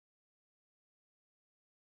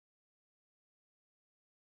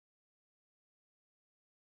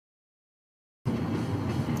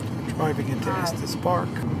driving into Estes Park.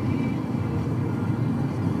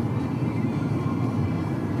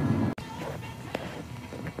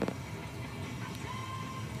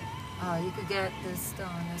 Oh, you could get this stone,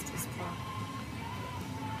 Estes Park.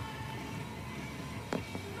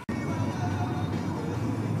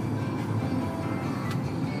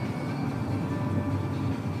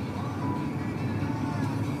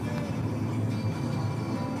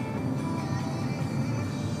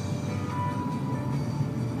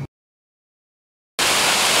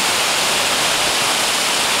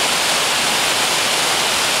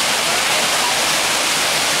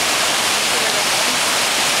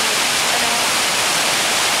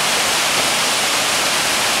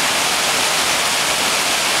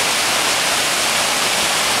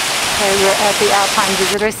 Okay, we're at the Alpine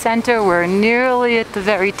Visitor Center. We're nearly at the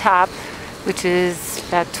very top, which is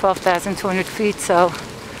about 12,200 feet, so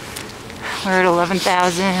we're at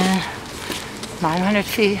 11,900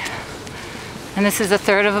 feet. And this is a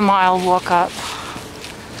third of a mile walk up.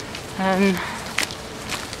 And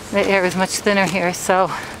the air is much thinner here, so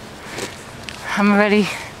I'm already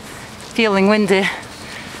feeling winded,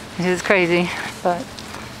 which is crazy. But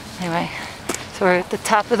anyway, so we're at the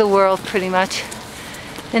top of the world pretty much.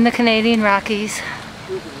 In the Canadian Rockies.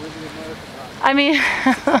 I mean,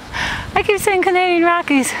 I keep saying Canadian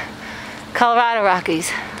Rockies. Colorado Rockies.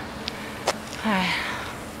 Alright.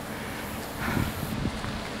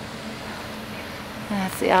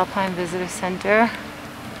 That's the Alpine Visitor Center.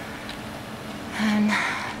 And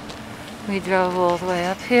we drove all the way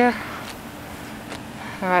up here.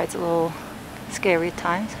 The ride's a little scary at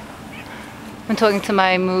times. I'm talking to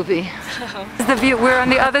my movie. This is the view. We're on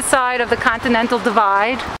the other side of the Continental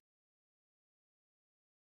Divide.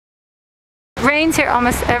 It rains here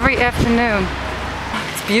almost every afternoon.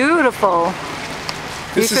 It's beautiful.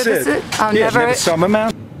 This is it. Oh, yeah, never Summer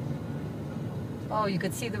Mountain. Oh, you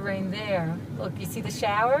could see the rain there. Look, you see the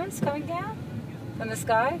showers coming down from the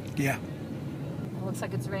sky? Yeah. It looks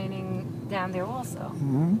like it's raining down there also.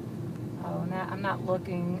 Mm-hmm. Oh, now I'm not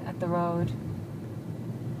looking at the road.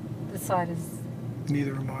 This side is...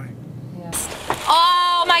 Neither am I. Yes.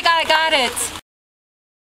 Oh my God, I got it!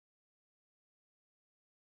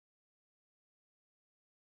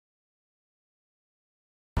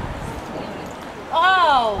 Oh!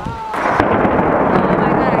 Oh my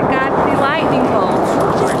God, I got the lightning bolt.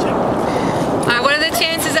 Alright, what are the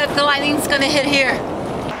chances that the lightning's gonna hit here?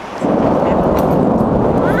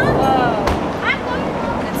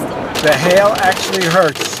 The hail actually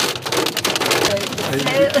hurts.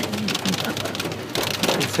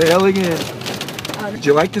 It's hailing in. Did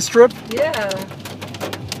you like this trip? Yeah.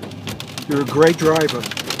 You're a great driver.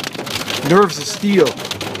 Nerves of steel.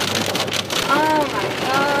 Oh my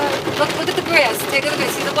God. Look at the grass. Take a look at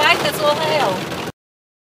it. See the black? That's all hail.